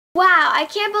Wow, I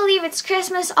can't believe it's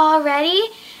Christmas already,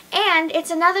 and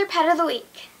it's another Pet of the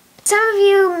Week. Some of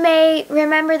you may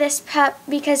remember this pup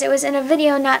because it was in a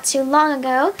video not too long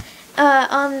ago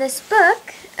on this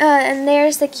book, and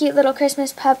there's the cute little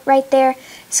Christmas pup right there,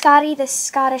 Scotty the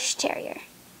Scottish Terrier.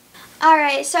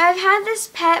 Alright, so I've had this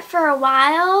pet for a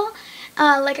while,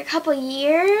 like a couple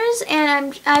years,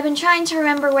 and I've been trying to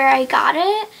remember where I got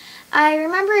it. I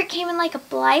remember it came in like a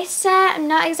Blythe set. I'm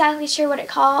not exactly sure what it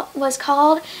was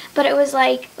called, but it was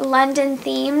like London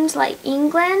themed, like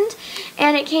England,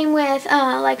 and it came with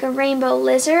like a rainbow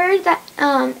lizard that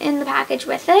in the package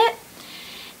with it.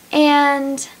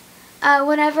 And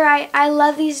whenever I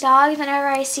love these dogs, whenever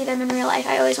I see them in real life,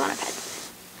 I always want to pet them.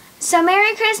 So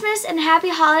Merry Christmas and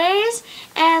Happy Holidays,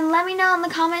 and let me know in the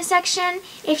comment section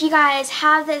if you guys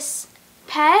have this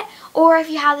pet or if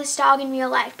you have this dog in real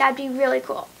life. That'd be really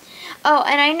cool. Oh,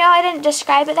 and I know I didn't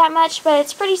describe it that much, but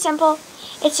it's pretty simple.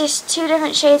 It's just two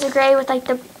different shades of gray with like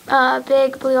the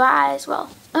big blue eyes, well,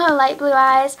 light blue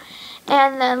eyes,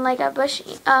 and then like a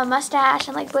bushy mustache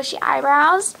and like bushy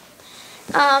eyebrows.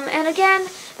 And again,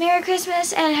 Merry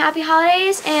Christmas and Happy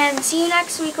Holidays, and see you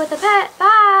next week with a pet.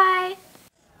 Bye!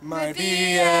 My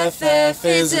BFF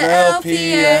is an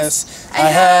LPS. I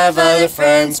have other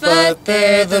friends, but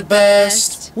they're the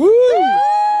best. Woo!